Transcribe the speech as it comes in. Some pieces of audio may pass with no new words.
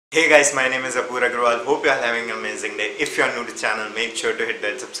Hey guys, my name is Apoorv Agarrwal. Hope you are having an amazing day. If you are new to the channel, make sure to hit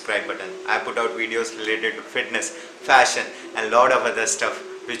that subscribe button. I put out videos related to fitness, fashion and lot of other stuff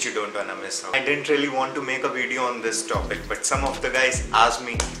which you don't wanna miss out. I didn't really want to make a video on this topic, but some of the guys asked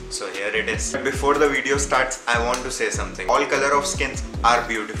me, so here it is. Before the video starts, I want to say something. All color of skins are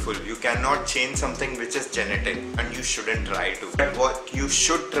beautiful. You cannot change something which is genetic and you shouldn't try to. But what you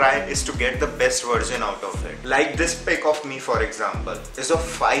should try is to get the best version out of it. Like this pic of me, for example, is of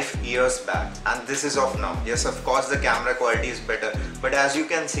 5 years back and this is of now. Yes, of course the camera quality is better, but as you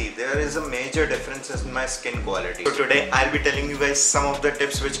can see, there is a major difference in my skin quality. So today I'll be telling you guys some of the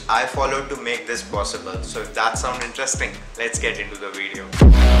tips which I followed to make this possible. So if that sounds interesting, let's get into the video.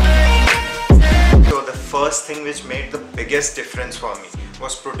 So the first thing which made the biggest difference for me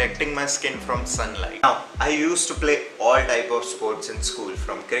was protecting my skin from sunlight. Now, I used to play all type of sports in school,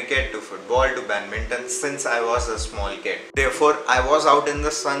 from cricket to football to badminton, since I was a small kid. Therefore, I was out in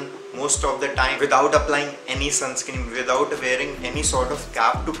the sun most of the time without applying any sunscreen, without wearing any sort of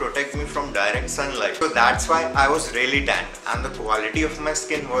cap to protect me from direct sunlight. So that's why I was really tanned, and the quality of my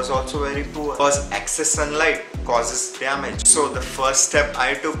skin was also very poor because excess sunlight causes damage. So the first step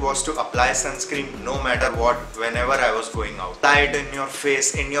I took was to apply sunscreen no matter what, whenever I was going out. Apply it in your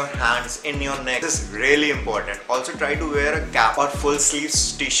face, in your hands, in your neck. This is really important. Also try to wear a cap or full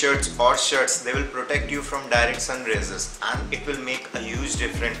sleeves t-shirts or shirts. They will protect you from direct sun rays and it will make a huge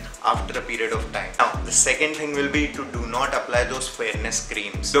difference after a period of time. Now the second thing will be to do not apply those fairness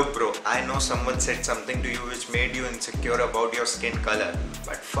creams. Look bro, I know someone said something to you which made you insecure about your skin color,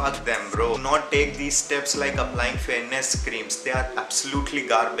 but fuck them bro. Do not take these steps like applying fairness creams. They are absolutely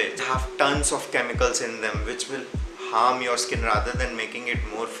garbage. They have tons of chemicals in them which will harm your skin rather than making it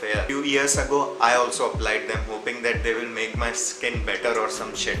more fair. Few years ago I also applied them hoping that they will make my skin better or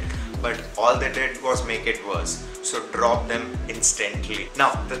some shit, but all they did was make it worse. So drop them instantly.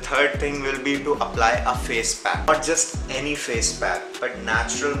 Now the third thing will be to apply a face pack. Not just any face pack, but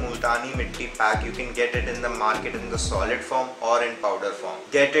natural Multani Mitti pack. You can get it in the market in the solid form or in powder form.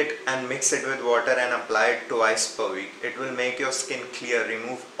 Get it and mix it with water and apply it twice per week. It will make your skin clear,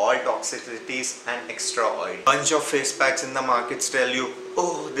 remove all toxicities and extra oil. Bunch of face packs in the markets tell you,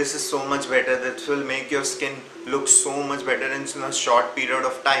 oh, this is so much better, this will make your skin look so much better in a short period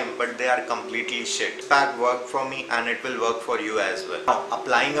of time, but they are completely shit. This pack worked for me and it will work for you as well. Now,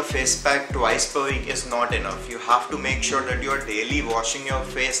 applying a face pack twice per week is not enough. You have to make sure that you are daily washing your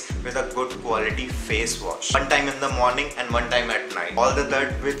face with a good quality face wash. One time in the morning and one time at night. All the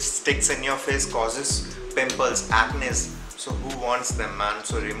dirt which sticks in your face causes pimples, acne. So who wants them, man?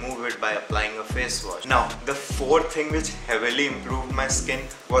 So remove it by applying a face wash. Now the fourth thing which heavily improved my skin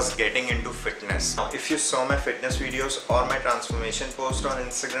was getting into fitness. Now if you saw my fitness videos or my transformation post on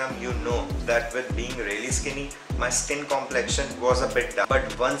Instagram, you know that with being really skinny, my skin complexion was a bit dark.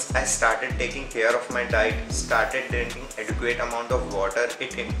 But once I started taking care of my diet, started drinking adequate amount of water,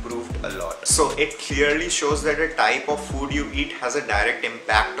 it improved a lot. So it clearly shows that the type of food you eat has a direct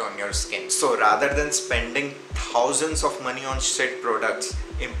impact on your skin. So rather than spending thousands of money on shit products,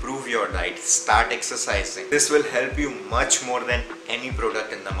 improve your diet, start exercising. This will help you much more than any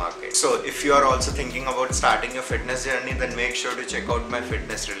product in the market. So if you are also thinking about starting your fitness journey, then make sure to check out my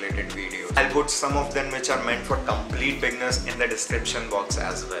fitness related videos. I'll put some of them which are meant for complete beginners in the description box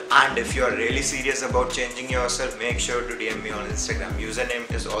as well. And if you are really serious about changing yourself, make sure to DM me on Instagram.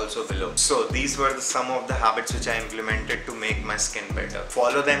 Username is also below. So these were some of the habits which I implemented to make my skin better.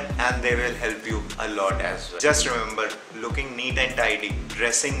 Follow them and they will help you a lot as well. Just remember, looking neat and tidy,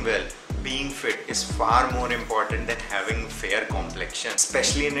 dressing well, being fit is far more important than having fair complexion.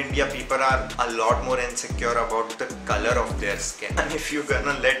 Especially in India, people are a lot more insecure about the color of their skin. And if you're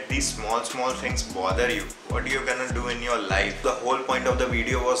gonna let these small things bother you, what are you gonna do in your life? The whole point of the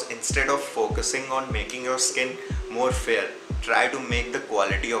video was, instead of focusing on making your skin more fair, try to make the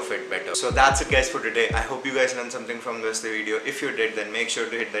quality of it better. So that's it guys for today. I hope you guys learned something from this video. If you did, then make sure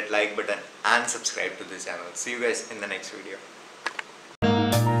to hit that like button and subscribe to the channel. See you guys in the next video.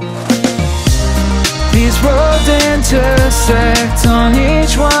 These roads intersect, on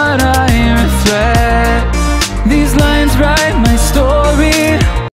each one I